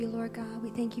Lord God, we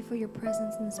thank you for your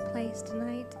presence in this place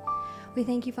tonight. We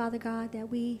thank you, Father God, that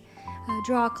we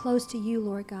draw close to you,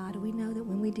 Lord God. We know that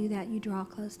when we do that, you draw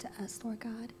close to us, Lord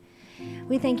God.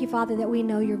 We thank you, Father, that we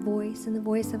know your voice, and the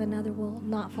voice of another will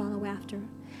not follow after.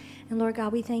 And Lord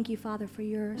God, we thank you, Father, for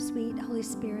your sweet Holy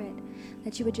Spirit,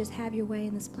 that you would just have your way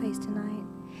in this place tonight.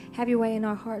 Have your way in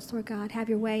our hearts, Lord God. Have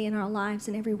your way in our lives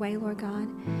in every way, Lord God.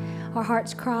 Our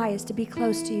heart's cry is to be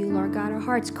close to you, Lord God. Our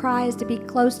heart's cry is to be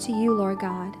close to you, Lord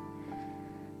God.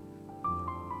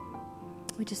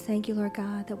 We just thank you, Lord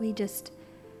God, that we just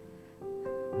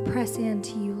press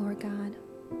into you, Lord God.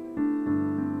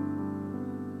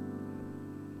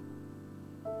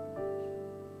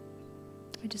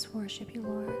 We just worship you,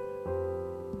 Lord.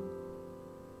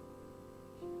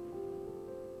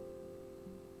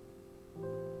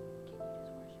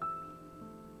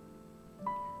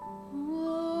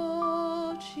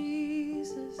 Oh,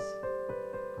 Jesus,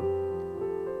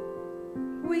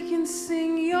 we can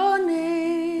sing your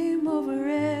name over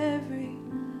every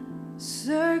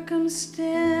circumstance.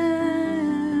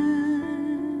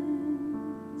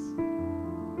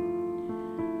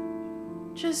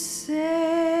 Just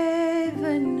say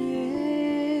the name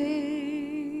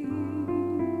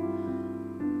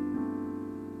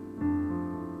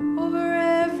over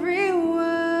every worry,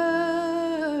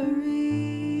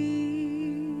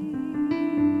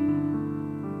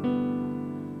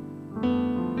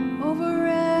 over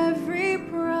every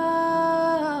problem.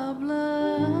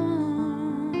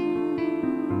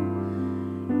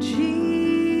 Jesus,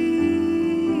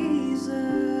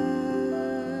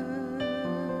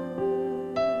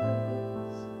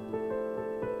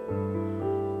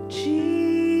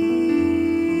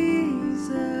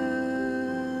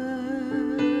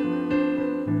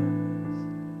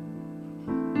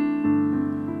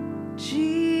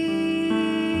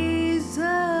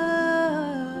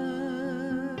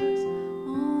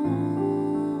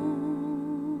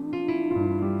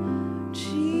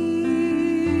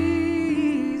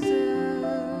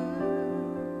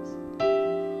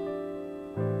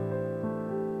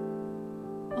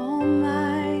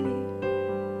 Almighty,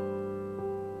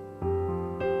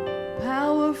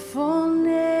 powerful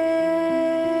name,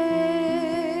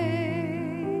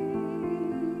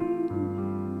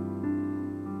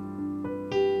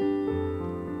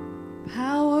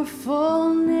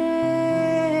 powerful name.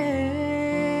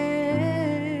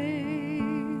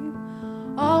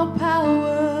 All power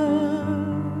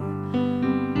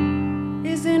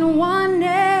is in one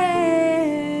name.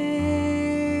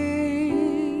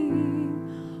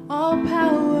 All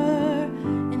power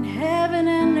in heaven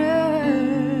and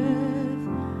earth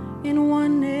in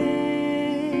one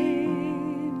name.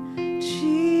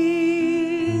 Jesus,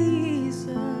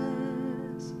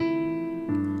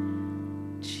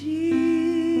 Jesus.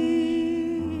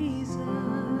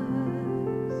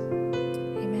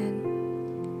 Amen.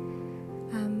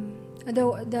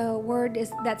 The word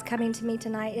that's coming to me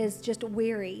tonight is just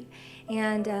weary.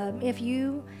 And if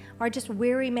you are just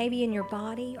weary maybe in your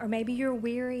body, or maybe you're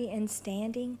weary in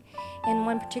standing in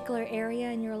one particular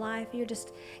area in your life, you're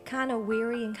just kind of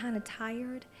weary and kind of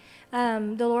tired.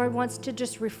 The Lord wants to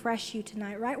just refresh you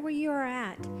tonight, right where you are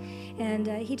at. And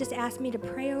he just asked me to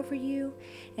pray over you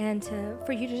and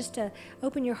for you to just to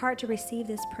open your heart to receive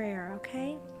this prayer,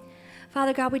 okay?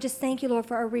 Father God, we just thank you, Lord,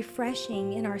 for a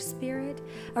refreshing in our spirit,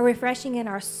 a refreshing in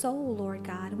our soul, Lord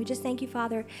God. We just thank you,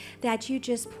 Father, that you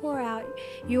just pour out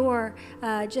your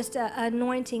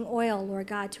anointing oil, Lord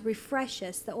God, to refresh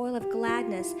us, the oil of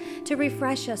gladness, to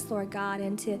refresh us, Lord God,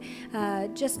 and to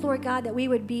Lord God, that we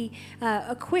would be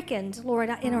quickened, Lord,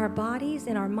 in our bodies,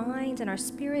 in our minds, in our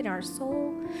spirit, in our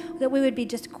soul, that we would be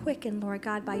just quickened, Lord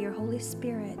God, by your Holy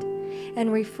Spirit,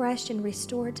 and refreshed and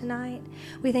restored tonight.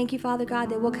 We thank you, Father God,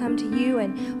 that we'll come to you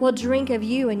and we'll drink of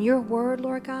you and your word,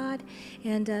 Lord God.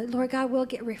 And Lord God, we'll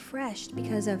get refreshed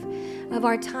because of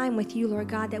our time with you, Lord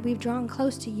God, that we've drawn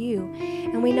close to you.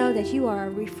 And we know that you are a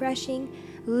refreshing,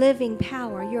 living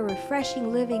power. You're a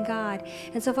refreshing, living God.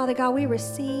 And so, Father God, we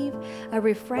receive a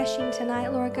refreshing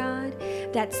tonight, Lord God.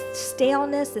 That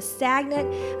staleness, the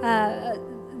stagnant,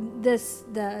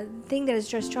 the thing that is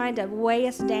just trying to weigh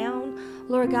us down,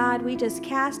 Lord God, we just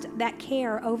cast that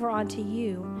care over onto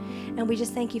you. And we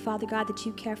just thank you, Father God, that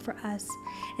you care for us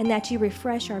and that you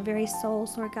refresh our very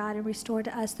souls, Lord God, and restore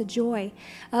to us the joy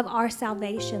of our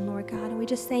salvation, Lord God. And we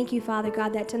just thank you, Father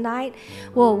God, that tonight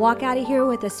we'll walk out of here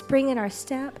with a spring in our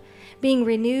step, being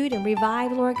renewed and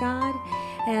revived, Lord God.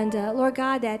 And Lord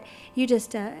God, that you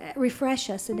just refresh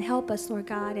us and help us, Lord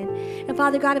God. And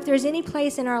Father God, if there's any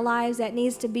place in our lives that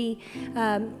needs to be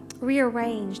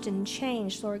rearranged and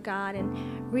changed, Lord God, and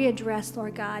readdressed,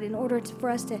 Lord God, in order for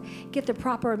us to get the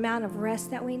proper amount of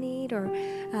rest that we need, or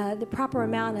the proper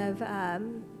amount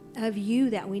of you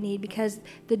that we need, because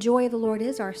the joy of the Lord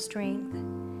is our strength.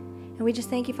 And we just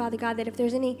thank you, Father God, that if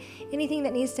there's anything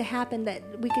that needs to happen, that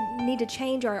we need to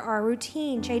change our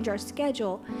routine, change our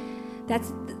schedule,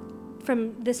 that's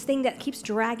from this thing that keeps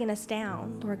dragging us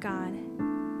down, Lord God.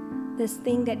 This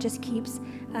thing that just keeps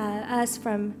us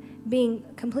from being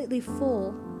completely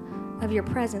full of your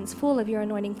presence, full of your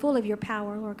anointing, full of your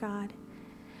power, Lord God.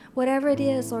 Whatever it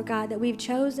is, Lord God, that we've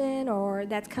chosen or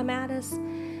that's come at us,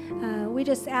 we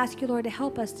just ask you, Lord, to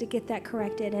help us to get that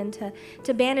corrected and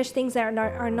to banish things that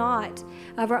are not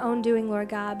of our own doing, Lord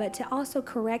God, but to also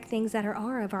correct things that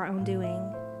are of our own doing.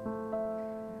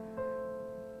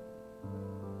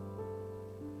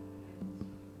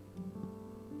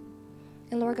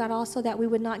 And Lord God, also that we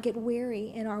would not get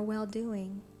weary in our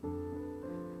well-doing,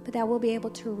 but that we'll be able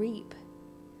to reap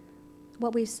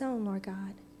what we've sown, Lord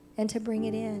God, and to bring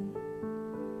it in.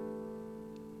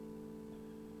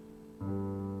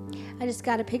 I just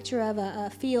got a picture of a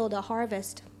field, a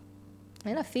harvest,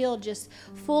 and a field just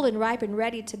full and ripe and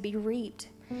ready to be reaped.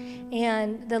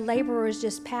 And the laborers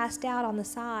just passed out on the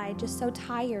side, just so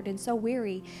tired and so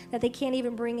weary that they can't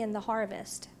even bring in the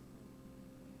harvest.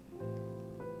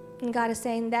 And God is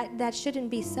saying that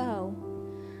shouldn't be so.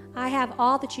 I have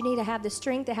all that you need. I have the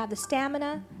strength. I have the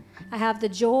stamina. I have the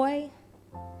joy.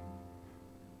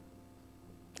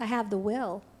 I have the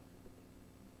will.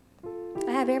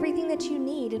 I have everything that you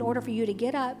need in order for you to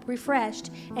get up,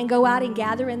 refreshed, and go out and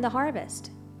gather in the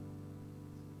harvest.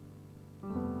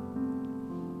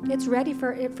 It's ready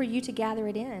for you to gather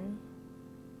it in.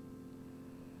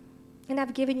 And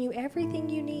I've given you everything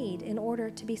you need in order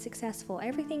to be successful,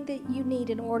 everything that you need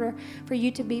in order for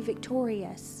you to be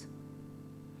victorious.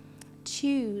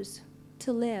 Choose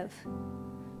to live.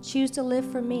 Choose to live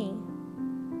for me.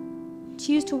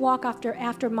 Choose to walk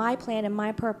after my plan and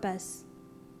my purpose.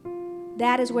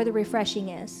 That is where the refreshing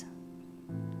is.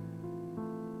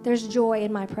 There's joy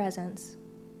in my presence.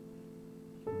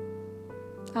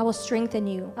 I will strengthen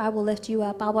you. I will lift you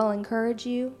up. I will encourage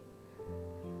you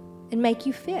and make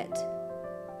you fit.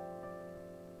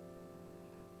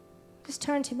 Just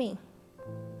turn to me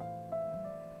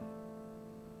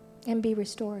and be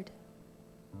restored.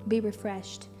 Be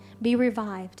refreshed. Be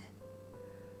revived.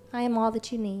 I am all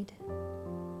that you need.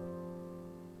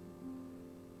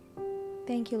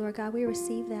 Thank you, Lord God. We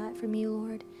receive that from you,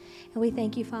 Lord. And we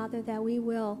thank you, Father, that we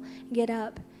will get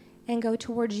up and go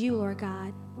towards you, Lord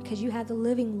God, because you have the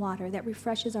living water that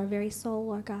refreshes our very soul,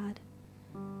 Lord God.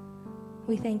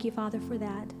 We thank you, Father, for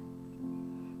that.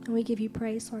 And we give you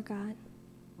praise, Lord God.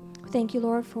 Thank you,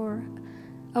 Lord, for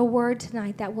a word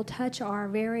tonight that will touch our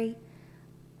very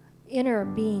inner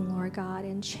being, Lord God,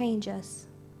 and change us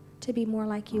to be more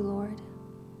like you, Lord.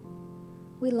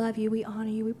 We love you, we honor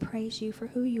you, we praise you for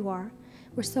who you are.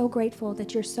 We're so grateful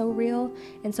that you're so real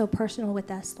and so personal with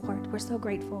us, Lord. We're so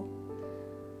grateful.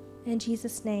 In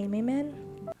Jesus' name,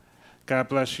 amen. God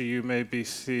bless you. You may be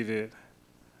seated.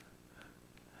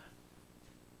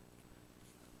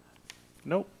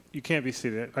 Nope, you can't be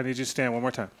seated. I need you to stand one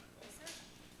more time.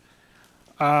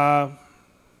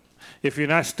 If you're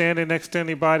not standing next to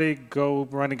anybody, go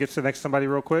run and get to the next to somebody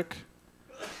real quick.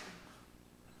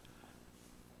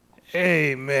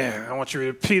 Amen. I want you to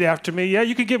repeat after me. Yeah,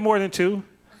 you can get more than two.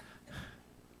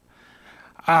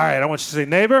 All right, I want you to say,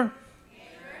 neighbor,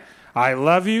 I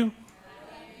love you.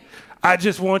 I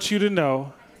just want you to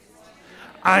know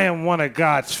I am one of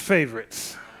God's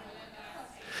favorites.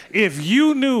 If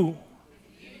you knew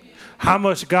how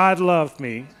much God loved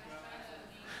me,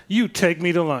 you'd take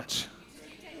me to lunch.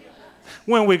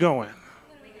 When we going?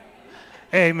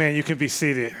 Amen. You can be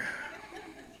seated.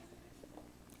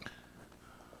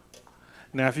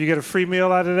 Now, if you get a free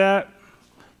meal out of that,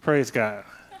 praise God.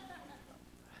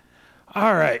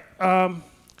 All right.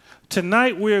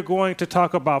 Tonight we're going to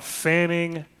talk about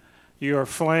fanning your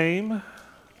flame.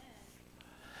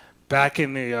 Back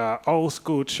in the old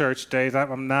school church days,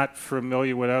 I'm not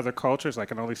familiar with other cultures. I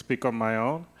can only speak on my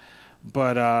own.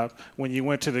 But when you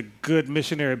went to the Good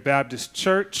Missionary Baptist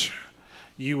Church,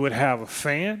 you would have a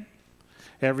fan.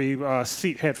 Every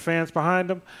seat had fans behind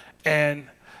them. And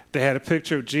they had a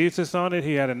picture of Jesus on it.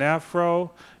 He had an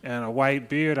afro and a white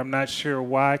beard. I'm not sure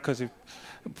why,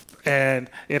 and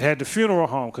it had the funeral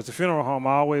home, because the funeral home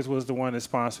always was the one that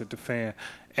sponsored the fan.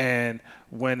 And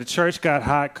when the church got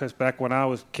hot, because back when I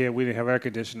was a kid, we didn't have air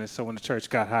conditioning, so when the church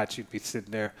got hot, you'd be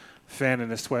sitting there fanning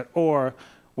the sweat. Or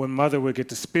when Mother would get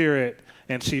the spirit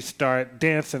and she'd start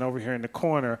dancing over here in the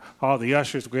corner, all the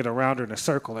ushers would get around her in a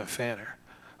circle and fan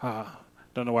her.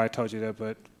 Don't know why I told you that,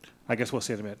 but I guess we'll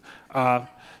see in a minute.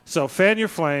 So fan your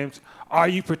flames. Are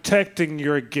you protecting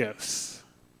your gifts?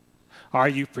 Are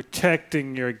you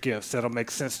protecting your gifts? That'll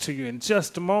make sense to you in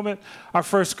just a moment. Our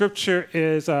first scripture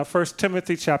is 1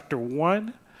 Timothy chapter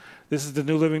 1. This is the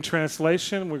New Living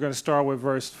Translation. We're going to start with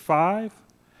verse 5.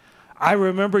 I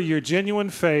remember your genuine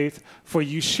faith, for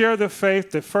you share the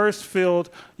faith that first filled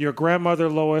your grandmother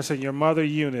Lois and your mother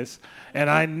Eunice, and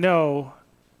I know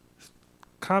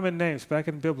common names back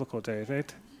in biblical days, ain't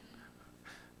they?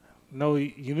 No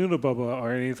Ununababa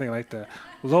or anything like that.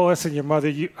 Lois and your mother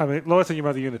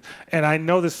Eunice. And I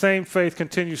know the same faith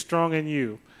continues strong in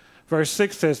you. Verse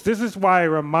 6 says, this is why I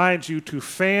remind you to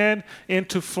fan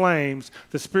into flames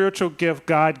the spiritual gift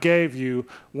God gave you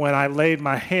when I laid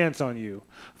my hands on you.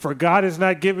 For God has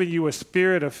not given you a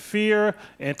spirit of fear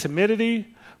and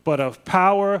timidity, but of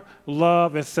power,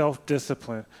 love, and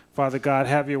self-discipline. Father God,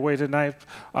 have your way tonight.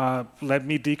 Let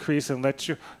me decrease and let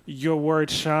your word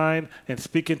shine and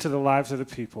speak into the lives of the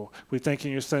people. We thank you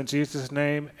in your son Jesus'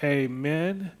 name.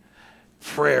 Amen.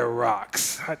 Prayer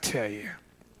rocks, I tell you.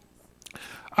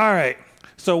 All right.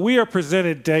 So we are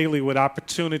presented daily with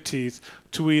opportunities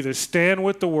to either stand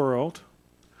with the world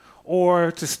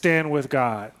or to stand with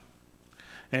God.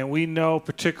 And we know,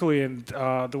 particularly in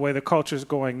the way the culture is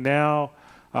going now,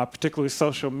 particularly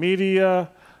social media,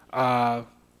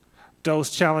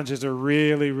 those challenges are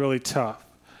really, really tough.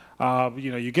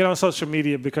 You get on social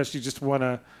media because you just want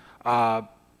to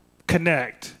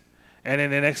connect, and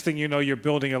then the next thing you know, you're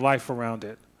building a life around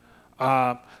it.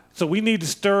 So we need to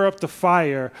stir up the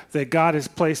fire that God has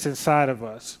placed inside of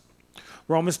us.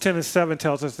 Romans 10:7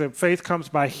 tells us that faith comes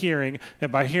by hearing,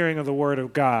 and by hearing of the word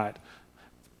of God.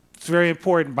 It's very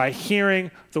important, by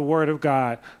hearing the word of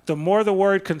God. The more the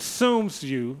word consumes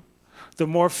you, the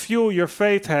more fuel your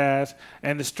faith has,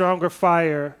 and the stronger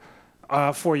fire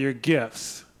for your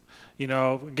gifts.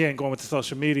 Again, going with the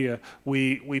social media,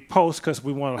 we post because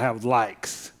we want to have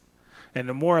likes. And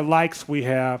the more likes we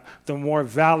have, the more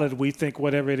valid we think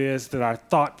whatever it is that our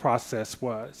thought process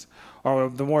was. Or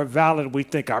the more valid we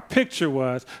think our picture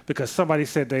was because somebody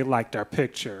said they liked our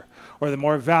picture. Or the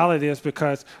more valid it is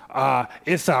because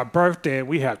it's our birthday and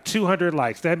we have 200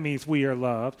 likes. That means we are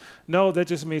loved. No, that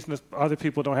just means other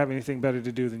people don't have anything better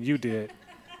to do than you did.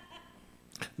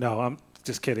 No, I'm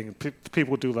just kidding.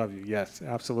 People do love you. Yes,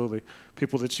 absolutely.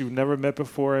 People that you've never met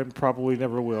before and probably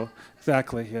never will.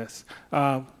 Exactly, yes.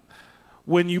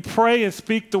 When you pray and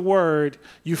speak the word,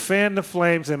 you fan the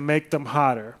flames and make them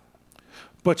hotter.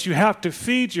 But you have to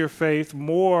feed your faith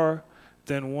more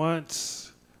than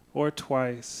once or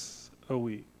twice a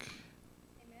week.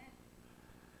 Amen.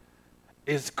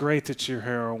 It's great that you're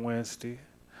here on Wednesday.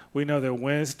 We know that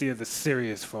Wednesday are the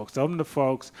serious folks. Them the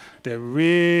folks that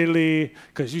really,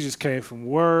 because you just came from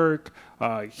work,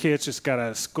 kids just got out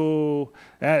of school.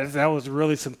 That was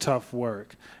really some tough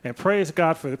work. And praise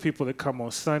God for the people that come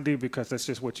on Sunday, because that's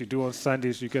just what you do on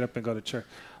Sundays. You get up and go to church.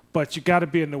 But you got to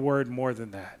be in the Word more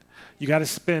than that. You got to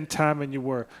spend time in your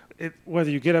Word.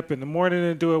 Whether you get up in the morning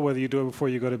and do it, whether you do it before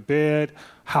you go to bed,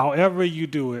 however you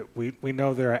do it, we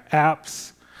know there are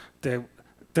apps that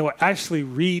will actually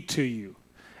read to you.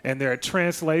 And there are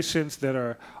translations that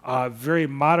are very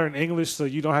modern English, so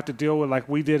you don't have to deal with, like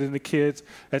we did as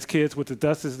kids, with the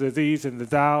thuses, the these, and the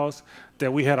thous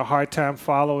that we had a hard time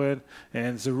following,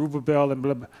 and Zerubbabel, and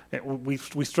blah, blah, and we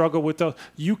struggle with those.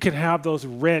 You can have those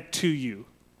read to you.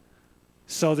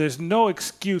 So there's no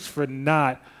excuse for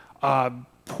not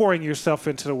pouring yourself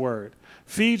into the Word.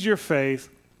 Feed your faith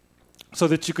so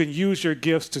that you can use your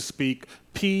gifts to speak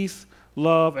peace,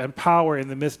 love, and power in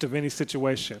the midst of any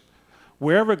situation.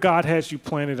 Wherever God has you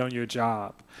planted on your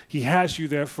job, He has you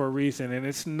there for a reason, and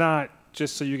it's not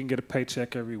just so you can get a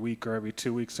paycheck every week or every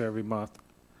 2 weeks or every month.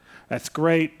 That's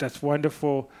great. That's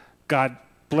wonderful. God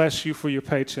bless you for your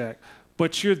paycheck.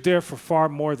 But you're there for far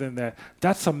more than that.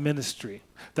 That's a ministry.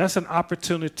 That's an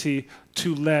opportunity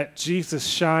to let Jesus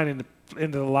shine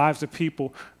into the lives of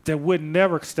people that would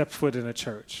never step foot in a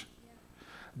church.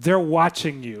 They're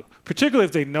watching you, particularly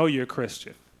if they know you're a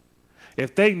Christian.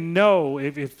 If they know,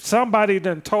 if somebody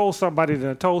done told somebody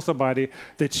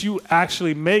that you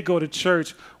actually may go to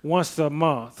church once a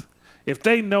month, if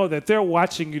they know that they're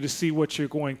watching you to see what you're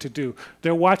going to do,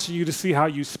 they're watching you to see how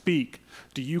you speak.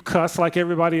 Do you cuss like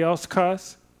everybody else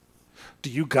cuss? Do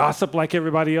you gossip like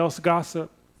everybody else gossip?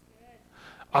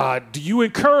 Do you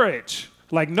encourage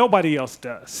like nobody else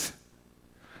does?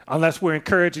 Unless we're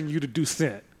encouraging you to do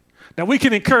sin. Now, we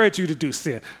can encourage you to do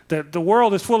sin. The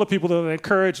world is full of people that will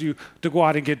encourage you to go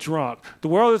out and get drunk. The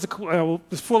world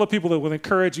is full of people that will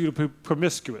encourage you to be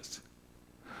promiscuous.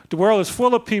 The world is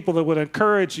full of people that would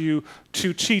encourage you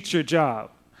to cheat your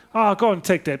job. Oh, go and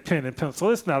take that pen and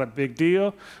pencil. It's not a big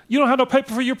deal. You don't have no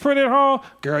paper for your print at home?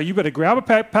 Girl, you better grab a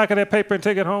pack of that paper and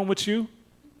take it home with you.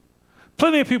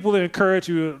 Plenty of people that encourage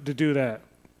you to do that.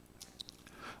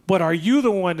 But are you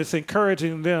the one that's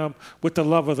encouraging them with the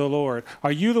love of the Lord?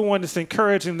 Are you the one that's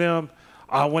encouraging them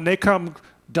when they come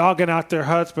dogging out their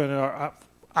husband?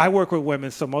 I work with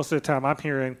women, so most of the time I'm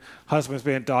hearing husbands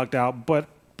being dogged out, but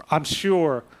I'm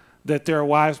sure that there are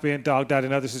wives being dogged out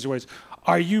in other situations.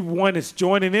 Are you one that's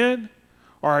joining in?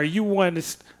 Or are you one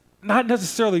that's not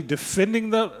necessarily defending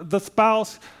the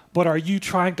spouse, but are you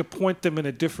trying to point them in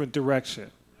a different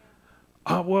direction?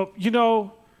 Well,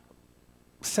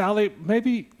 Sally,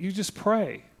 maybe you just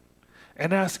pray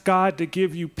and ask God to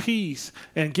give you peace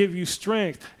and give you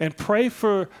strength, and pray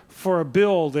for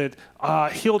Bill that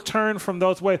he'll turn from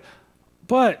those ways.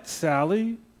 But,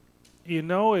 Sally,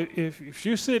 if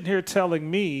you're sitting here telling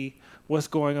me what's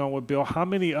going on with Bill, how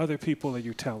many other people are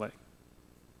you telling?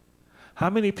 How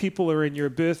many people are in your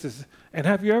business? And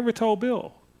have you ever told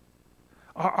Bill?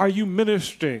 Are you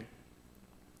ministering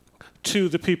to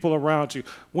the people around you?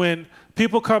 When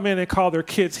people come in and call their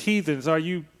kids heathens, are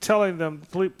you telling them,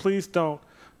 please don't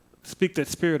speak that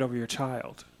spirit over your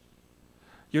child?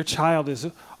 Your child is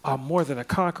more than a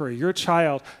conqueror. Your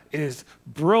child is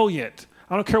brilliant.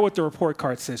 I don't care what the report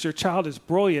card says. Your child is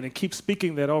brilliant, and keep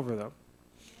speaking that over them.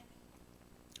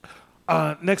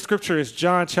 Next scripture is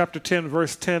John chapter 10,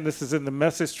 verse 10. This is in the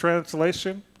Message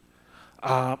translation.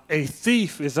 A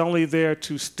thief is only there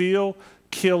to steal,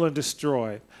 kill, and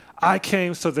destroy. I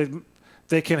came so that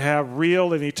they can have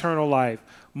real and eternal life,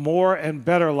 more and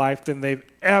better life than they've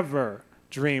ever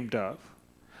dreamed of.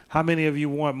 How many of you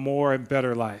want more and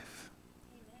better life?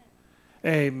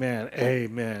 Amen.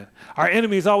 Amen. Our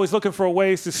enemy is always looking for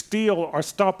ways to steal or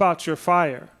stomp out your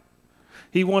fire.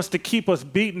 He wants to keep us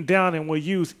beaten down and will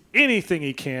use anything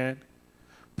he can,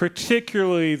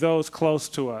 particularly those close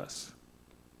to us.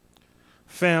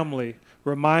 Family,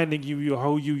 reminding you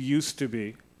who you used to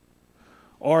be,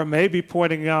 or maybe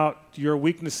pointing out your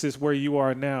weaknesses where you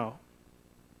are now.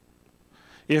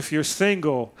 If you're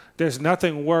single, there's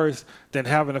nothing worse than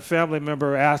having a family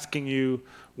member asking you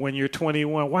when you're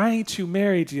 21, why ain't you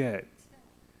married yet?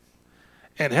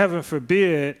 And heaven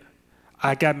forbid,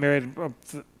 I got married.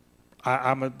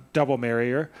 I'm a double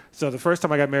marrier. So the first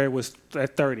time I got married was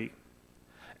at 30.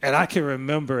 And I can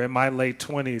remember in my late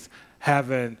 20s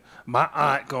having my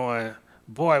aunt going,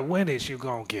 boy, when is you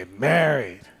going to get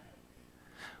married?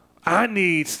 I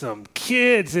need some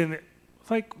kids. And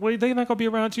like, well, they're not going to be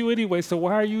around you anyway, so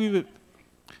why are you even?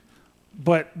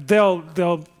 But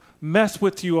they'll mess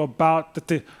with you about the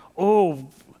thing. Oh,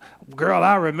 girl,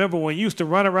 I remember when you used to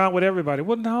run around with everybody.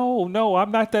 Well, no, I'm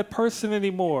not that person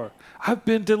anymore. I've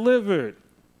been delivered.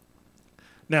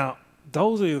 Now,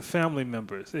 those are your family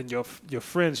members and your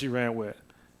friends you ran with.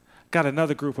 Got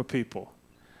another group of people.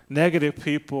 Negative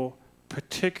people,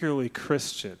 particularly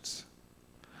Christians,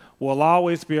 will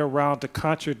always be around to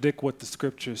contradict what the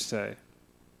scriptures say.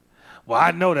 Well,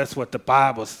 I know that's what the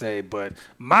Bible say, but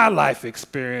my life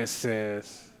experience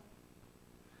says,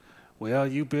 well,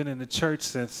 you've been in the church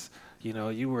since,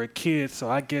 you were a kid, so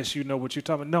I guess you know what you're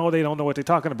talking about. No, they don't know what they're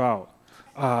talking about.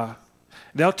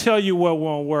 They'll tell you what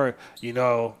won't work.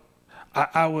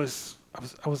 I was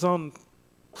on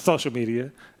social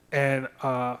media, and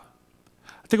I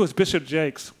think it was Bishop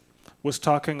Jakes was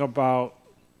talking about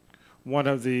one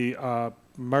of the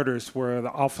murders where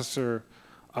the officer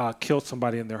killed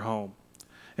somebody in their home.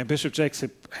 And Bishop Jakes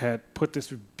had put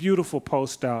this beautiful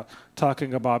post out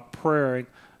talking about prayer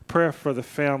for the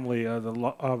family of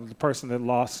the person that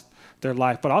lost their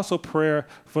life, but also prayer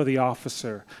for the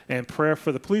officer and prayer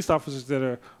for the police officers that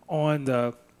are on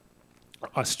the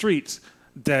streets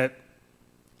that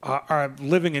are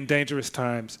living in dangerous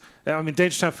times.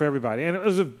 Dangerous time for everybody. And it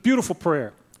was a beautiful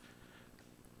prayer.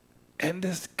 And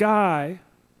this guy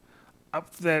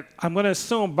that I'm going to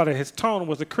assume by his tone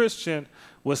was a Christian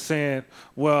was saying,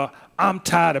 well, I'm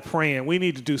tired of praying. We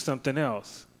need to do something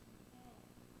else.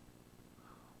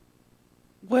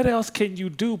 What else can you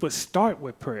do but start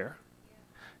with prayer?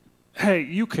 Hey,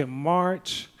 you can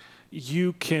march,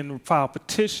 you can file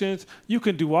petitions, you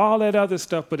can do all that other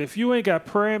stuff, but if you ain't got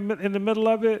prayer in the middle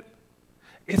of it,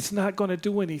 it's not going to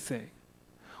do anything.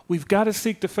 We've got to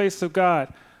seek the face of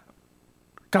God.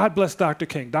 God bless Dr.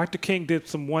 King. Dr. King did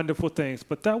some wonderful things,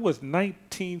 but that was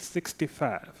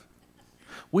 1965.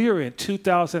 We are in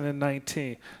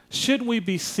 2019. Shouldn't we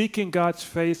be seeking God's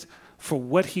face for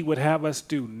what he would have us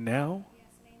do now?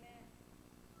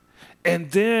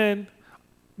 And then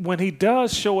when he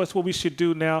does show us what we should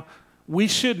do now, we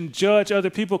shouldn't judge other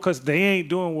people because they ain't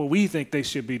doing what we think they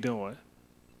should be doing.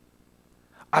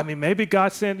 Maybe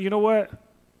God's saying, you know what?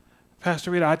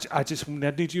 Pastor Rita, I just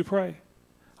need you to pray.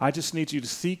 I just need you to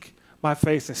seek my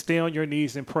face and stay on your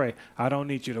knees and pray. I don't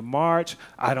need you to march.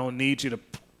 I don't need you to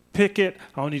picket.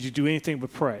 I don't need you to do anything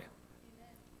but pray.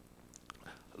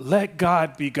 Let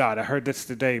God be God. I heard this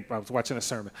today. I was watching a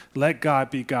sermon. Let God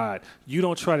be God. You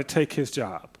don't try to take his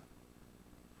job.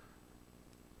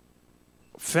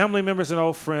 Family members and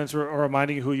old friends are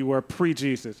reminding you who you were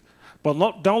pre-Jesus.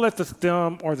 But don't let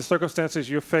them or the circumstances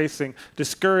you're facing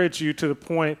discourage you to the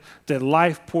point that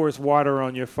life pours water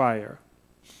on your fire.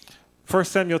 1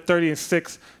 Samuel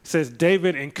 30:6 says,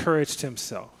 David encouraged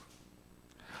himself.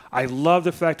 I love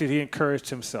the fact that he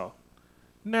encouraged himself.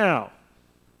 Now,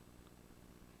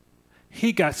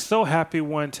 he got so happy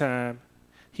one time,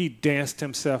 he danced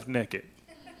himself naked.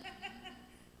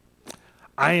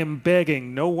 I am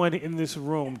begging no one in this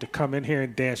room to come in here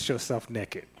and dance yourself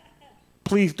naked.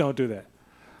 Please don't do that.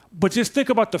 But just think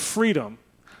about the freedom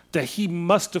that he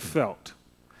must have felt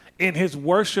in his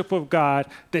worship of God,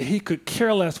 that he could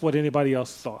care less what anybody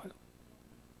else thought.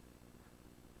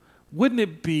 Wouldn't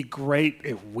it be great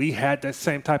if we had that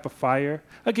same type of fire?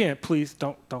 Again, please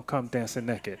don't come dancing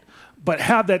naked. But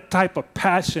have that type of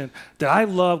passion that I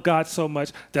love God so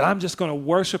much that I'm just going to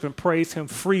worship and praise him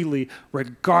freely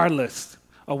regardless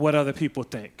of what other people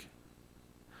think.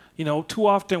 You know, too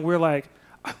often we're like,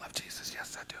 I love Jesus.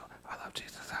 Yes, I do. I love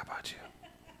Jesus. How about you?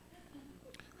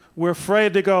 We're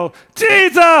afraid to go,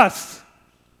 Jesus!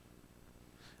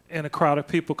 In a crowd of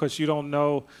people because you don't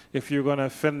know if you're going to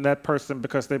offend that person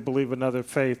because they believe another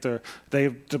faith or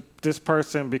this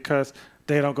person because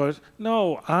they don't go.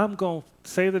 No, I'm going to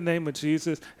say the name of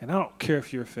Jesus, and I don't care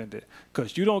if you're offended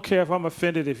because you don't care if I'm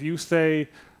offended if you say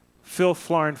Phil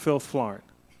Flarn, Phil Flarn.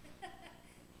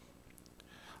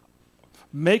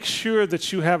 Make sure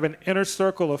that you have an inner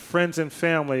circle of friends and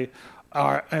family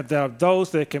that are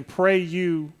those that can pray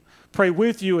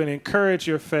with you and encourage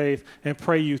your faith and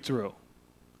pray you through.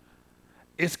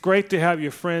 It's great to have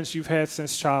your friends you've had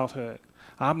since childhood.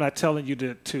 I'm not telling you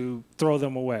to throw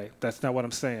them away. That's not what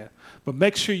I'm saying. But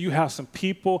make sure you have some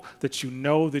people that you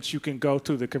know that you can go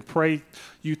to that can pray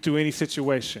you through any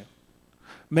situation.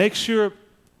 Make sure,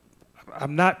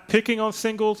 I'm not picking on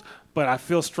singles, but I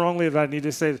feel strongly that I need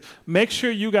to say this. Make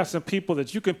sure you got some people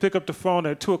that you can pick up the phone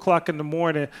at 2 o'clock in the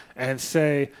morning and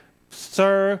say,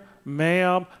 sir,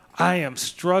 ma'am, I am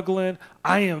struggling.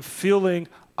 I'm feeling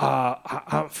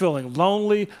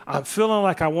lonely. I'm feeling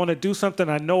like I want to do something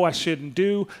I know I shouldn't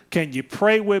do. Can you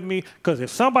pray with me? Because if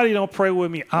somebody don't pray with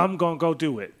me, I'm going to go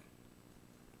do it.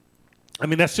 I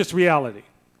mean, that's just reality.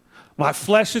 My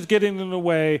flesh is getting in the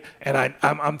way, and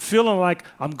I'm feeling like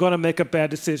I'm going to make a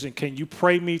bad decision. Can you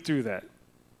pray me through that?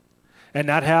 And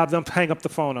not have them hang up the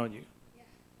phone on you. Yeah.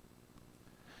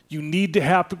 You need to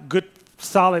have good,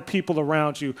 solid people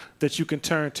around you that you can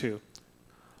turn to.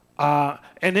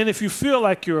 And then if you feel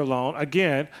like you're alone,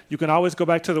 again, you can always go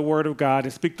back to the Word of God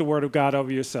and speak the Word of God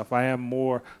over yourself. I am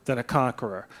more than a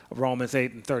conqueror, Romans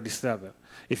 8:37.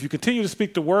 If you continue to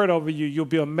speak the Word over you, you'll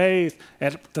be amazed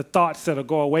at the thoughts that'll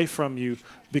go away from you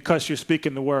because you're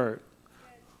speaking the Word.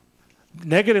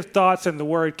 Negative thoughts and the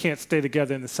Word can't stay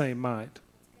together in the same mind.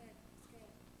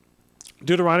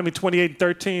 Deuteronomy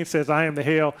 28:13 says, I am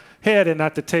the head and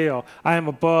not the tail. I am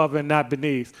above and not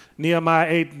beneath.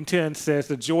 Nehemiah 8:10 says,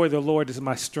 the joy of the Lord is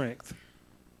my strength.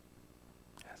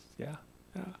 Yes,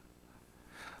 yeah.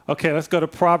 Okay, let's go to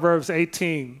Proverbs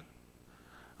 18.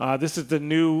 This is the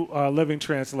New Living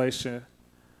Translation.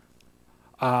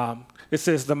 It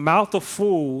says, the mouth of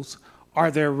fools are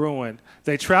their ruin.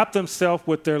 They trap themselves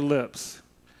with their lips.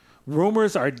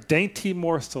 Rumors are dainty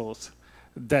morsels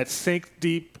that sink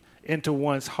deep into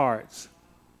one's hearts.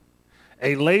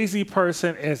 A lazy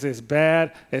person is as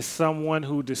bad as someone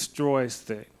who destroys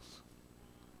things.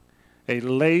 A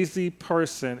lazy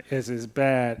person is as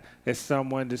bad as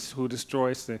someone who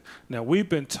destroys things. Now, we've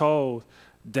been told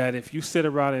that if you sit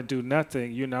around and do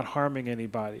nothing, you're not harming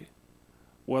anybody.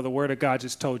 Well, the Word of God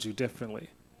just told you differently.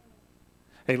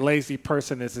 A lazy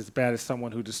person is as bad as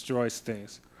someone who destroys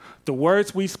things. The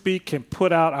words we speak can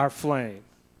put out our flame.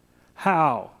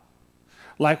 How?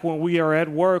 Like when we are at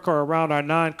work or around our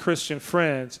non-Christian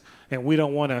friends and we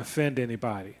don't want to offend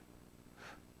anybody.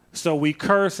 So we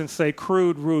curse and say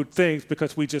crude, rude things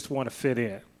because we just want to fit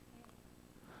in.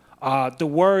 The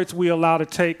words we allow to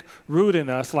take root in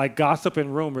us, like gossip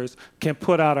and rumors, can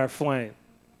put out our flame.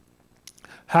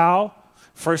 How?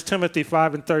 1 Timothy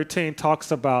 5:13 talks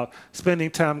about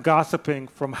spending time gossiping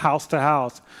from house to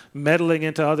house, meddling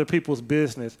into other people's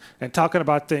business, and talking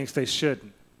about things they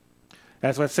shouldn't.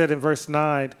 As I said in verse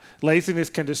 9, laziness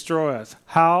can destroy us.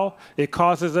 How? It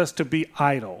causes us to be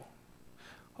idle.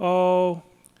 Oh,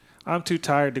 I'm too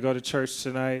tired to go to church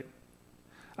tonight.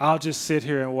 I'll just sit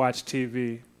here and watch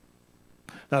TV.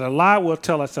 Now, the lie will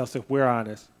tell ourselves, if we're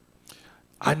honest,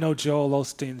 I know Joel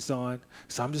Osteen's on,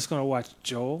 so I'm just going to watch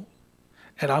Joel,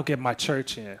 and I'll get my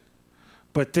church in.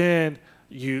 But then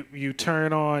you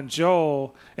turn on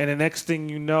Joel, and the next thing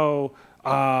you know,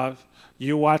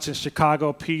 you're watching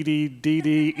Chicago PD,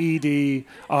 DD, ED,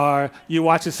 or you're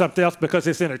watching something else because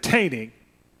it's entertaining.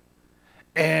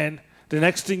 And the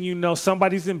next thing you know,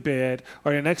 somebody's in bed,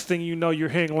 or the next thing you know, you're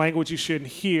hearing language you shouldn't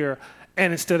hear.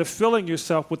 And instead of filling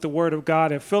yourself with the Word of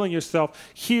God and filling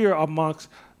yourself here amongst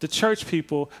the church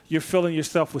people, you're filling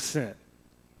yourself with sin.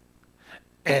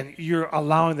 And you're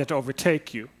allowing that to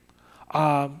overtake you.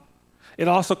 It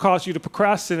also causes you to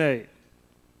procrastinate.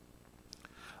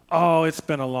 Oh, it's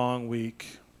been a long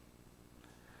week.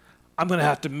 I'm going to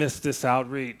have to miss this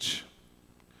outreach.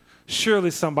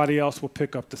 Surely somebody else will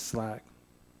pick up the slack.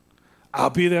 I'll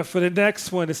be there for the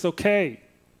next one. It's okay.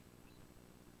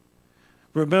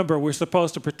 Remember, we're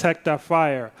supposed to protect our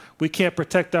fire. We can't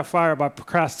protect our fire by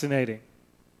procrastinating,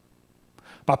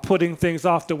 by putting things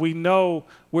off that we know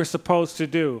we're supposed to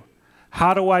do.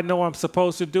 How do I know I'm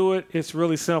supposed to do it? It's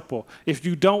really simple. If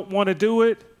you don't want to do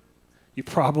it, you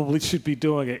probably should be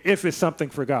doing it if it's something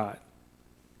for God.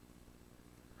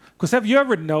 Because have you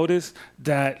ever noticed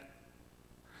that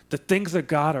the things of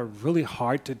God are really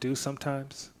hard to do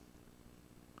sometimes?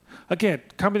 Again,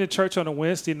 coming to church on a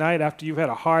Wednesday night after you've had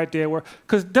a hard day at work,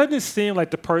 because doesn't it seem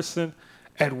like the person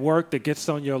at work that gets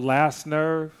on your last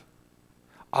nerve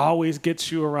always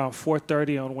gets you around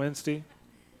 4:30 on Wednesday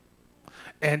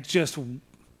and just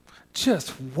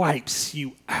wipes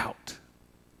you out?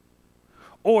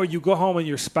 Or you go home and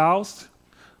your spouse,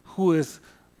 who is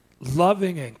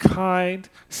loving and kind,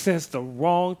 says the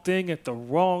wrong thing at the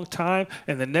wrong time,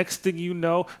 and the next thing you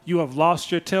know, you have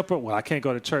lost your temper. Well, I can't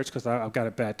go to church because I've got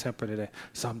a bad temper today,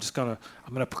 so I'm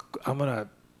gonna,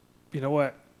 you know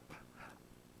what?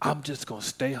 I'm just gonna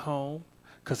stay home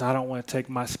because I don't want to take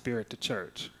my spirit to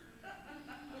church.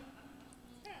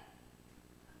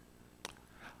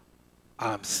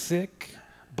 I'm sick,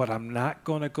 but I'm not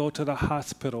gonna go to the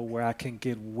hospital where I can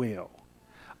get well.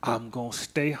 I'm going to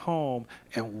stay home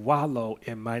and wallow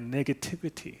in my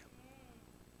negativity.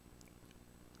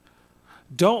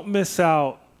 Don't miss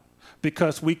out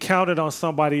because we counted on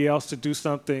somebody else to do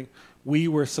something we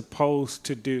were supposed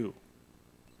to do.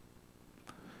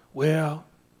 Well,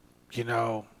 I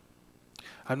know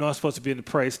I'm supposed to be in the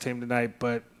praise team tonight,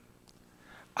 but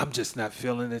I'm just not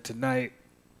feeling it tonight.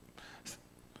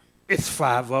 It's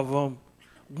 5 of them.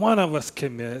 One of us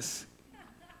can miss.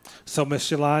 So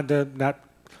Miss Yolanda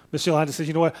says,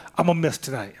 you know what? I'm going to miss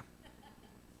tonight.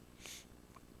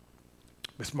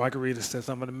 Miss Margarita says,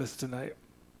 I'm going to miss tonight.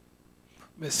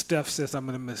 Miss Steph says, I'm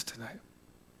going to miss tonight.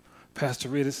 Pastor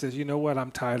Rita says, you know what?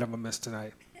 I'm tired. I'm going to miss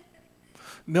tonight.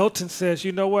 Milton says,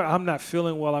 you know what? I'm not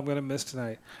feeling well. I'm going to miss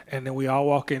tonight. And then we all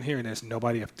walk in here and there's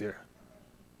nobody up there.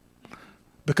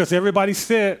 Because everybody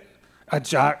said,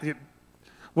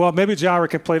 well, maybe Jara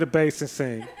can play the bass and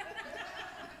sing.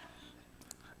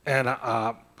 And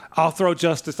I'll throw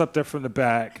Justice up there from the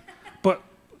back. But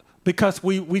because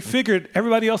we figured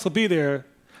everybody else will be there,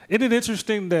 isn't it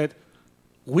interesting that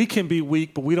we can be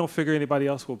weak, but we don't figure anybody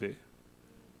else will be?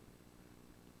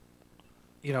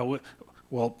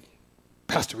 Well,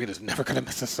 Pastor Rita's never going to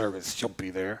miss a service. She'll be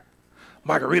there.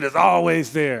 Margarita's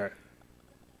always there.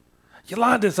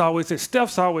 Yolanda's always there.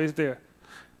 Steph's always there.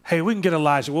 Hey, we can get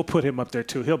Elijah. We'll put him up there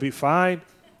too. He'll be fine.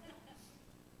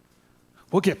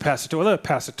 We'll get Pastor Tori. Let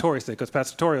Pastor Tori say, because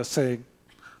Pastor Tori will say,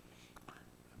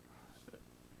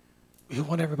 we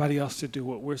want everybody else to do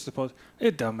what we're supposed to.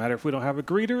 It doesn't matter if we don't have a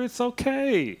greeter. It's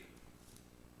okay.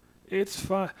 It's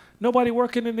fine. Nobody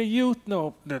working in the youth?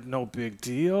 No big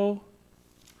deal.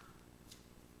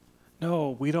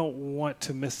 No, we don't want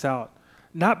to miss out.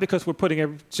 Not because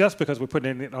just because we're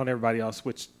putting it on everybody else,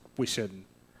 which we shouldn't.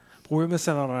 But we're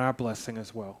missing out on our blessing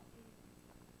as well.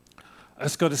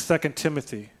 Let's go to 2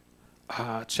 Timothy.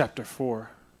 Chapter 4.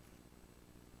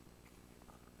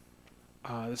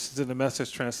 This is in the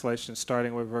Message translation,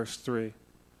 starting with verse 3.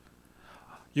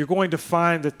 You're going to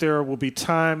find that there will be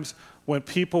times when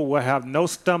people will have no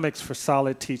stomachs for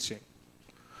solid teaching,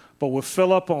 but will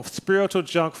fill up on spiritual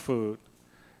junk food,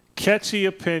 catchy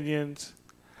opinions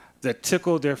that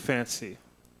tickle their fancy.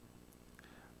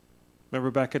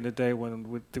 Remember back in the day when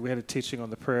we had a teaching on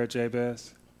the prayer of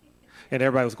Jabez? And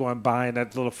everybody was going buying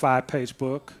that little 5-page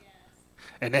book?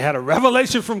 And they had a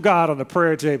revelation from God on the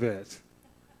prayer of Jabez.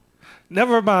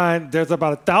 Never mind, there's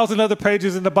about 1,000 other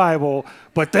pages in the Bible,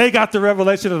 but they got the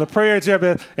revelation of the prayer of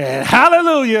Jabez, and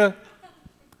hallelujah,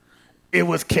 it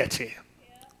was catchy.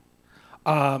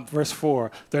 Verse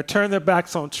 4, they turn their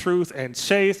backs on truth and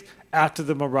chase after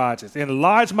the mirages.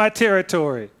 Enlarge my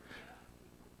territory.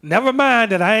 Never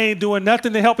mind that I ain't doing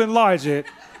nothing to help enlarge it,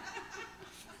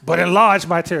 but enlarge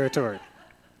my territory.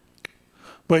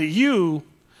 But you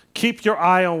keep your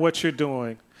eye on what you're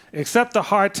doing. Accept the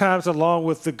hard times along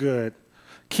with the good.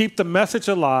 Keep the message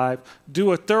alive.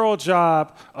 Do a thorough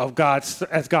job of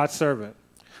as God's servant.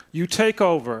 You take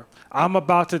over. I'm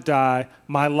about to die.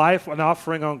 My life an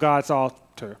offering on God's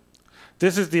altar.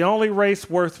 This is the only race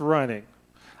worth running.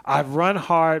 I've run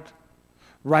hard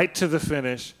right to the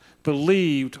finish,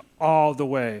 believed all the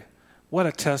way. What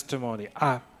a testimony.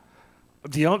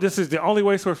 This is the only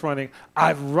race worth running.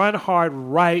 I've run hard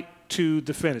right to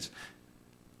the finish.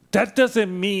 That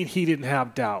doesn't mean he didn't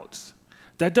have doubts.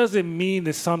 That doesn't mean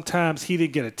that sometimes he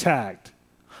didn't get attacked.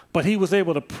 But he was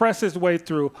able to press his way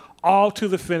through all to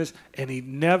the finish, and he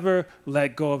never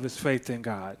let go of his faith in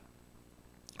God.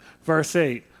 Verse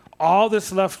 8, all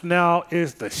that's left now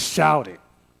is the shouting.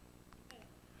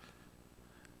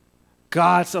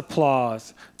 God's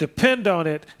applause. Depend on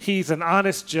it. He's an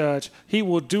honest judge. He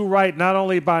will do right not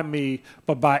only by me,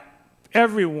 but by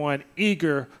everyone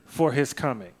eager for his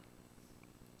coming.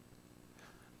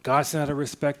 God's not a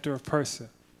respecter of person.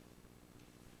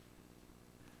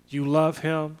 You love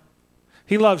him.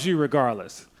 He loves you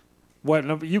regardless.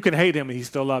 You can hate him and he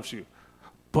still loves you.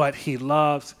 But he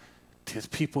loves his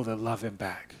people that love him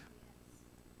back.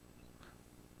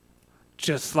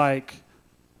 Just like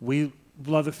we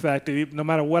love the fact that no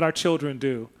matter what our children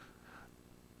do,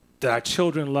 that our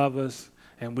children love us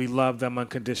and we love them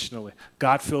unconditionally.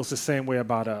 God feels the same way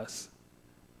about us.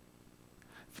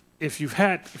 If you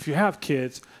have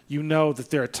kids, you know that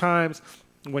there are times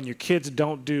when your kids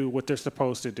don't do what they're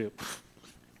supposed to do.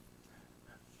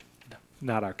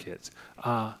 Not our kids.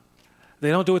 They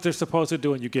don't do what they're supposed to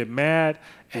do, and you get mad,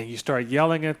 and you start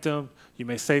yelling at them. You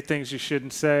may say things you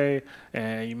shouldn't say,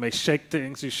 and you may shake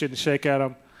things you shouldn't shake at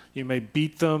them. You may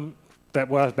beat them. Back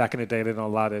in the day, they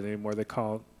don't allow that anymore. They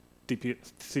call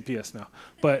CPS now.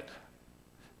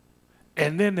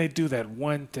 And then they do that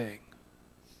one thing.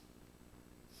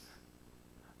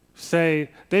 Say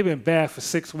they've been bad for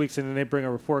 6 weeks, and then they bring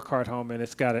a report card home, and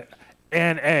it's got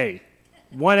an A,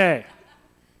 1A.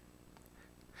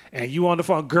 And you on the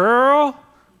phone, girl,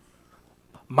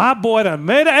 my boy done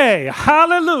made an A.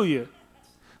 Hallelujah.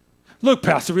 Look,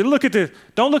 Pastor, look at this.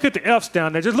 Don't look at the F's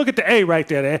down there. Just look at the A right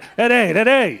there. That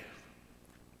A.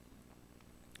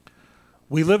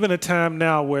 We live in a time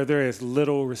now where there is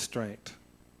little restraint.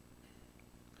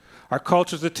 Our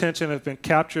culture's attention has been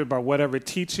captured by whatever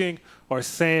teaching or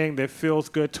saying that feels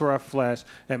good to our flesh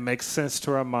and makes sense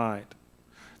to our mind.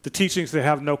 The teachings that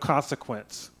have no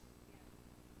consequence.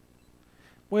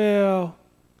 Well,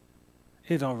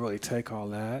 it don't really take all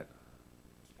that.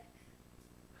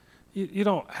 You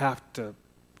don't have to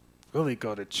really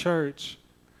go to church.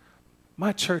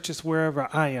 My church is wherever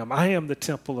I am. I am the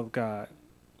temple of God.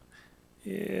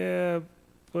 Yeah,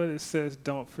 but it says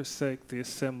don't forsake the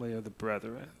assembly of the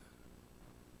brethren.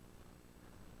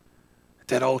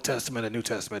 That Old Testament and New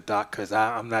Testament, Doc, because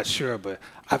I'm not sure, but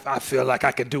I feel like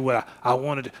I can do what I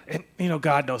want to do. And,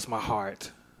 God knows my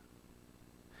heart.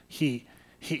 He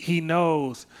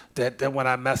knows that when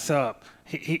I mess up,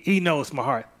 he knows my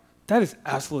heart. That is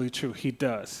absolutely true. He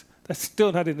does. That's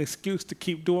still not an excuse to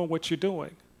keep doing what you're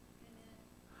doing.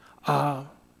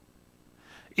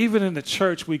 Even in the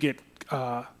church, we get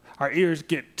our ears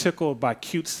get tickled by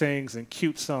cute sayings and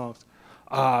cute songs.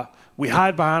 We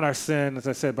hide behind our sin, as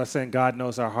I said, by saying God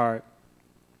knows our heart.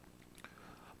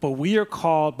 But we are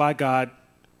called by God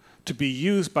to be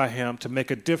used by him to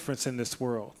make a difference in this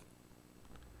world.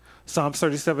 Psalms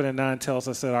 37:9 tells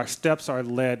us that our steps are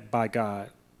led by God.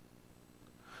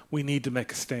 We need to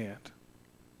make a stand.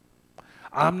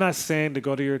 I'm not saying to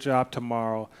go to your job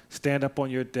tomorrow, stand up on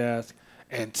your desk,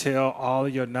 and tell all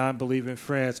of your non-believing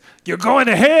friends, you're going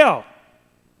to hell.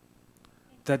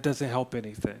 That doesn't help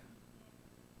anything.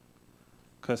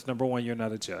 Because number one, you're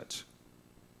not a judge.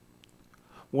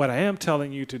 What I am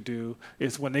telling you to do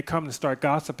is when they come to start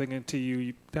gossiping into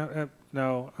you,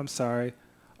 no, I'm sorry.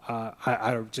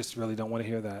 I just really don't want to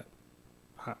hear that.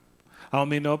 I don't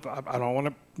mean I don't want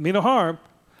to mean no harm.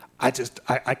 I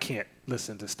can't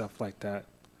listen to stuff like that.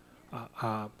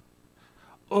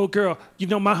 Oh, girl,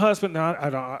 my husband.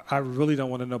 No, I really don't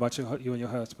want to know about you and your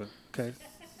husband. Okay,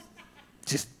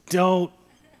 just don't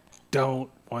want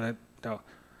to know.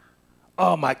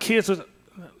 Oh, my kids was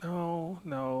no.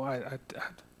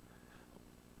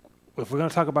 If we're going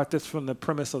to talk about this from the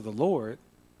premise of the Lord,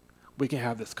 we can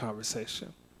have this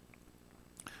conversation.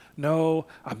 No,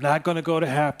 I'm not going to go to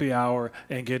happy hour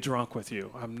and get drunk with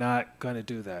you. I'm not going to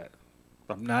do that.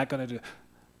 I'm not going to do.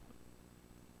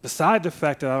 Beside the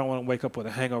fact that I don't want to wake up with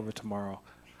a hangover tomorrow,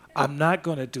 I'm not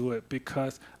going to do it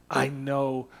because I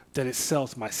know that it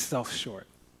sells myself short.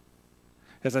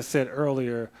 As I said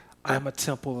earlier, I'm a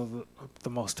temple of the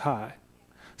Most High.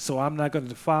 So I'm not going to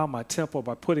defile my temple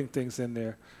by putting things in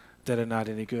there that are not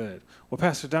any good. Well,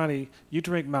 Pastor Donnie, you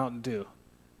drink Mountain Dew.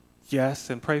 Yes,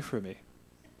 and pray for me.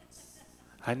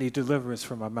 I need deliverance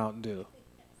from my Mountain Dew.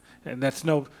 And that's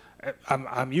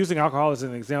I'm using alcohol as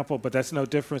an example, but that's no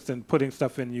difference than putting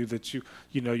stuff in you that you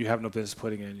know you have no business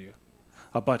putting in you.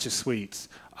 A bunch of sweets,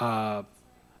 not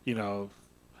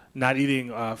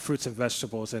eating fruits and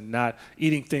vegetables, and not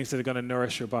eating things that are going to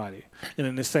nourish your body. And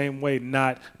in the same way,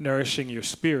 not nourishing your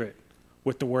spirit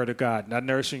with the Word of God, not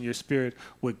nourishing your spirit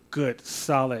with good,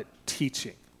 solid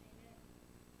teaching.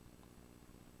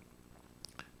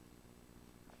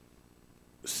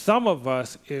 Some of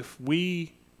us, if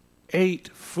we ate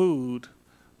food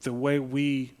the way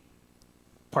we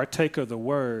partake of the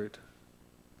Word,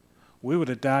 we would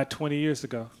have died 20 years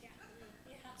ago.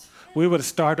 We would have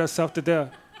starved ourselves to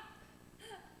death.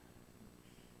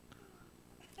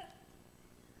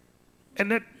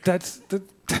 And that's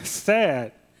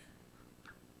sad.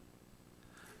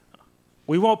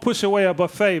 We won't push away a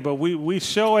buffet, but we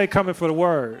sure ain't coming for the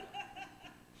Word.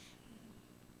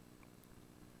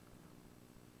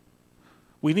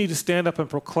 We need to stand up and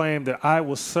proclaim that I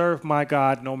will serve my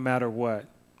God no matter what.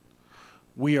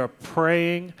 We are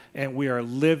praying and we are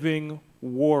living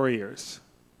warriors.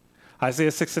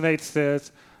 Isaiah 6:8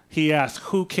 says, he asks,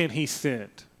 who can he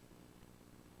send?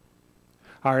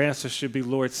 Our answer should be,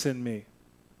 Lord, send me.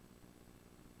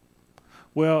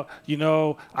 Well,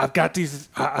 I've got these,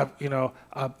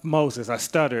 Moses, I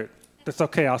stuttered. That's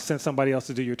okay, I'll send somebody else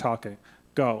to do your talking.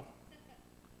 Go.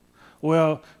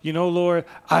 Well, Lord,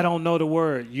 I don't know the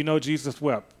word. Jesus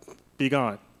wept. Be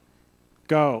gone.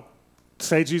 Go.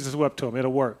 Say Jesus wept to him.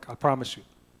 It'll work. I promise you.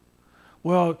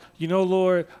 Well,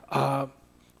 Lord, I'm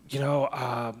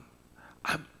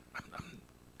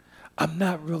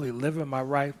not really living my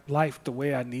right life the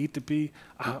way I need to be.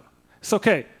 It's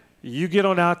okay. You get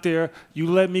on out there. You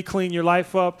let me clean your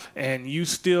life up, and you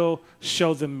still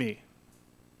show them me.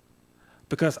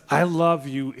 Because I love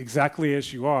you exactly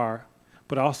as you are,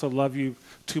 but I also love you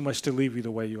too much to leave you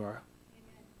the way you are.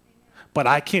 Amen. But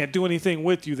I can't do anything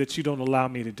with you that you don't allow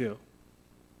me to do.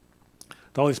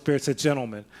 The Holy Spirit said,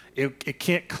 gentlemen, it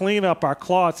can't clean up our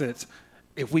closets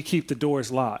if we keep the doors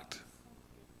locked.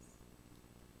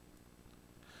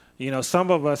 Some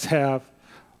of us have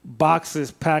boxes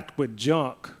packed with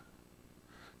junk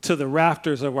to the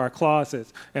rafters of our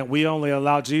closets, and we only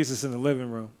allow Jesus in the living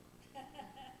room.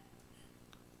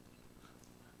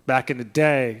 Back in the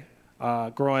day,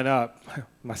 growing up,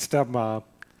 my stepmom,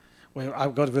 when I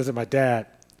would go to visit my dad,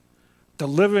 the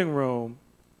living room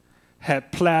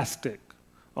had plastic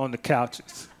on the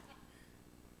couches.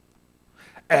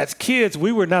 As kids,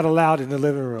 we were not allowed in the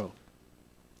living room.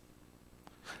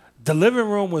 The living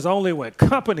room was only when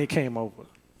company came over.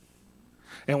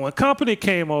 And when company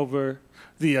came over,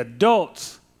 the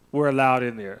adults were allowed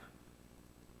in there.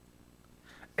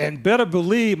 And better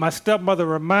believe my stepmother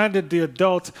reminded the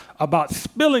adults about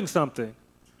spilling something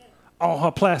on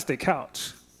her plastic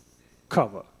couch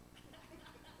cover.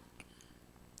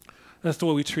 That's the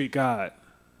way we treat God.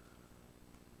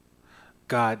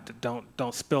 God,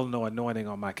 don't spill no anointing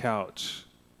on my couch.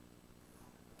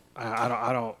 I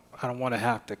don't want to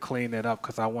have to clean it up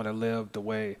because I want to live the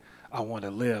way I want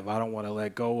to live. I don't want to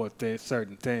let go of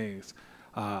certain things.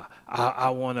 I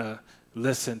want to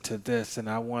listen to this, and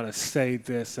I want to say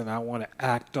this, and I want to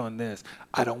act on this.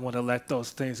 I don't want to let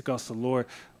those things go. So, Lord,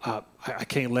 I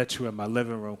can't let you in my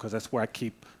living room because that's where I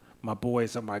keep my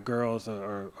boys or my girls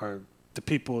or the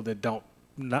people that don't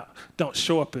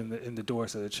show up in the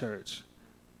doors of the church.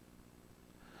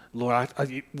 Lord,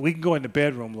 we can go in the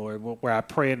bedroom, Lord, where I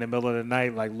pray in the middle of the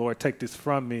night, like, Lord, take this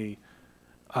from me.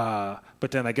 But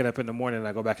then I get up in the morning and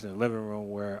I go back to the living room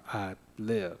where I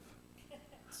live.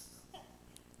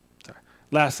 Sorry.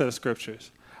 Last set of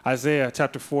scriptures. Isaiah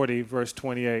chapter 40, verse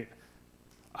 28.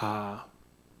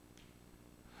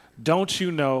 Don't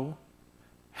you know,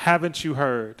 haven't you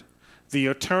heard, the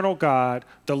eternal God,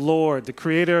 the Lord, the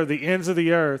creator of the ends of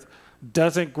the earth,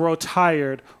 doesn't grow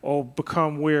tired or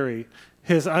become weary.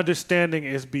 His understanding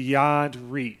is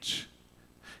beyond reach.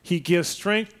 He gives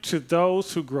strength to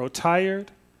those who grow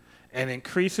tired and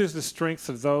increases the strength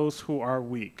of those who are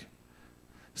weak.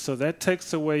 So that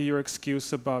takes away your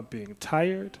excuse about being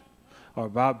tired or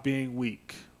about being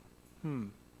weak.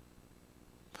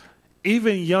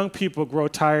 Even young people grow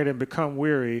tired and become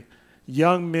weary.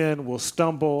 Young men will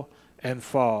stumble and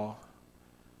fall.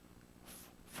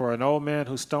 For an old man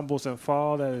who stumbles and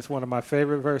falls, that is one of my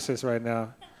favorite verses right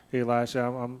now, Elijah.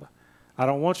 I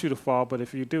don't want you to fall, but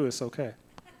if you do, it's okay.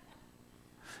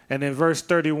 And in verse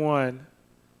 31,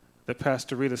 that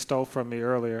Pastor Rita stole from me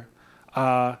earlier,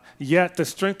 yet the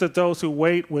strength of those who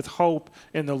wait with hope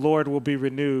in the Lord will be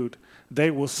renewed.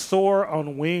 They will soar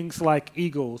on wings like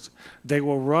eagles. They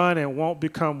will run and won't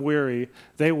become weary.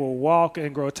 They will walk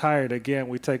and grow tired. Again,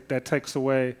 that takes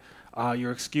away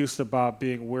your excuse about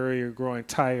being weary or growing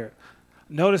tired.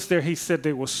 Notice there he said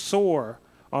they will soar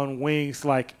on wings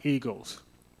like eagles.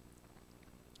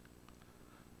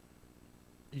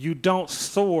 You don't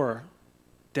soar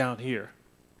down here.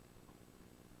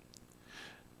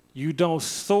 You don't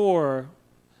soar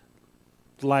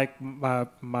like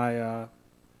my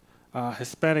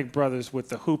Hispanic brothers with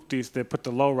the hoopties that put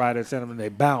the lowriders in them and they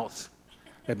bounce.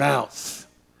 They bounce.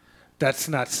 That's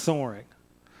not soaring.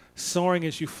 Soaring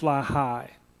is you fly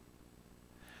high.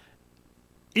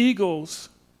 Eagles,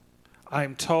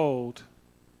 I'm told,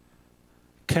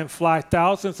 can fly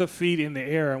thousands of feet in the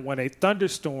air, and when a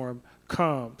thunderstorm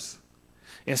comes,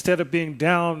 instead of being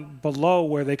down below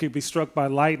where they could be struck by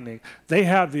lightning, they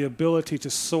have the ability to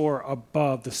soar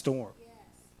above the storm. Yes.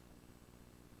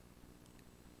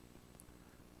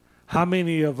 How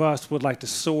many of us would like to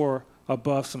soar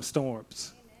above some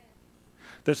storms? Amen.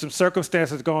 There's some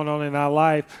circumstances going on in our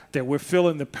life that we're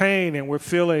feeling the pain and we're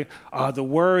feeling the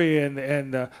worry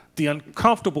and the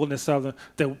uncomfortableness of them,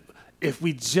 that if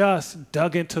we just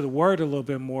dug into the Word a little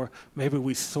bit more, maybe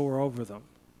we soar over them.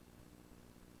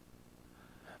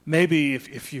 Maybe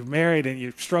if you're married and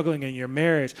you're struggling in your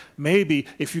marriage, maybe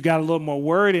if you got a little more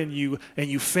word in you and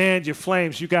you fanned your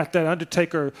flames, you got that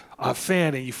Undertaker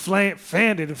fan and you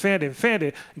fanned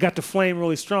it, got the flame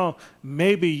really strong,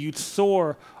 maybe you'd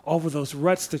soar over those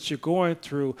ruts that you're going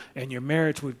through and your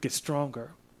marriage would get stronger.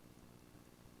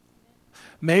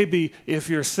 Maybe if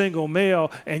you're a single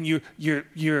male and you're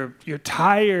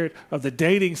tired of the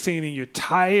dating scene and you're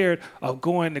tired of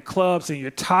going to clubs and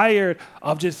you're tired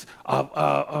of just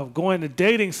of going to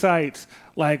dating sites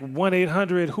like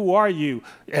 1-800-WHO-ARE-YOU,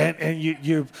 and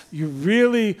you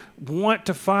really want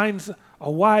to find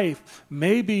a wife,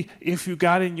 maybe if you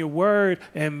got in your word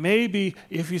and maybe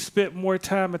if you spent more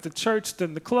time at the church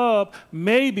than the club,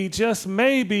 maybe, just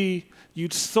maybe,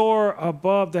 you'd soar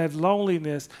above that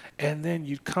loneliness and then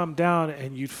you'd come down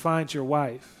and you'd find your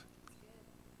wife.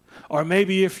 Or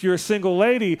maybe if you're a single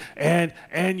lady and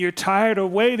you're tired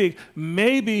of waiting,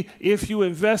 maybe if you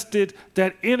invested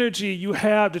that energy you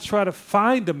have to try to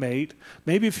find a mate,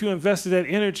 maybe if you invested that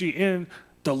energy in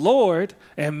the Lord,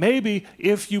 and maybe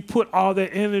if you put all that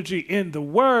energy in the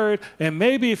Word, and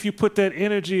maybe if you put that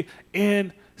energy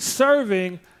in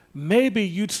serving, maybe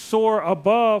you'd soar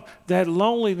above that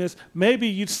loneliness. Maybe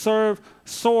you'd soar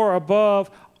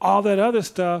above all that other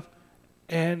stuff,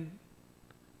 and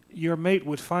your mate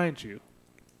would find you.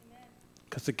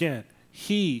 Because again,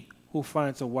 he who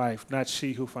finds a wife, not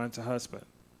she who finds a husband.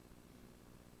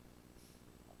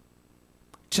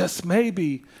 Just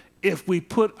maybe if we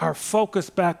put our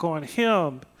focus back on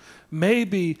him,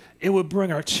 maybe it would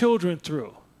bring our children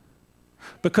through.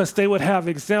 Because they would have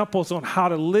examples on how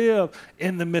to live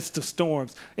in the midst of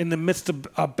storms, in the midst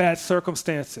of bad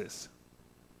circumstances.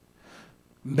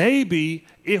 Maybe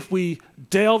if we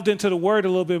delved into the Word a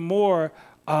little bit more,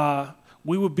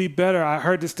 we would be better. I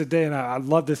heard this today, and I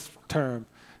love this term,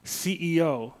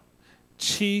 CEO,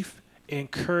 Chief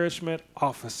Encouragement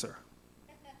Officer.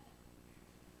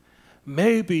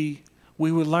 Maybe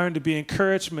we would learn to be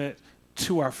encouragement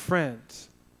to our friends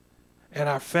and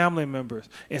our family members.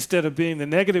 Instead of being the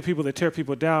negative people that tear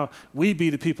people down, we be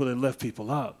the people that lift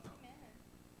people up.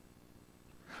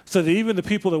 So that even the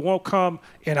people that won't come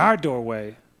in our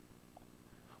doorway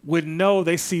would know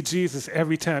they see Jesus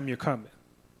every time you're coming.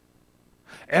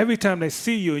 Every time they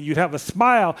see you and you'd have a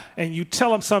smile and you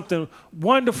tell them something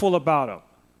wonderful about them,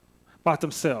 about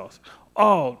themselves.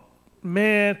 Oh,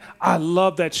 man, I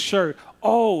love that shirt.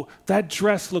 Oh, that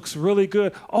dress looks really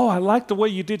good. Oh, I like the way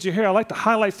you did your hair. I like the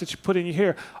highlights that you put in your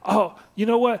hair. Oh, you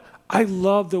know what? I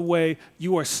love the way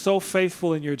you are so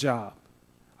faithful in your job.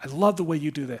 I love the way you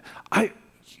do that.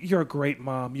 You're a great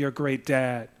mom. You're a great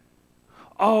dad.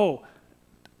 Oh,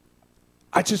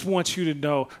 I just want you to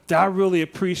know that I really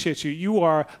appreciate you. You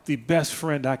are the best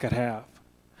friend I could have.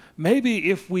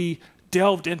 Maybe if we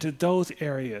delved into those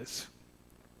areas,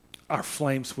 our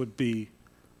flames would be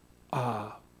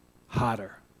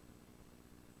hotter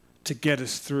to get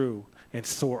us through and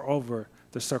soar over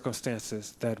the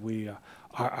circumstances that we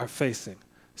are facing.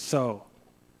 So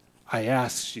I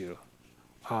ask you,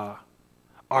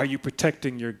 are you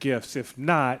protecting your gifts? If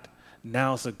not,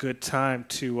 now's a good time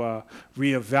to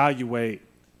reevaluate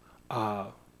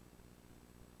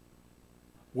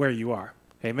where you are.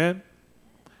 Amen?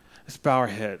 Let's bow our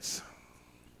heads.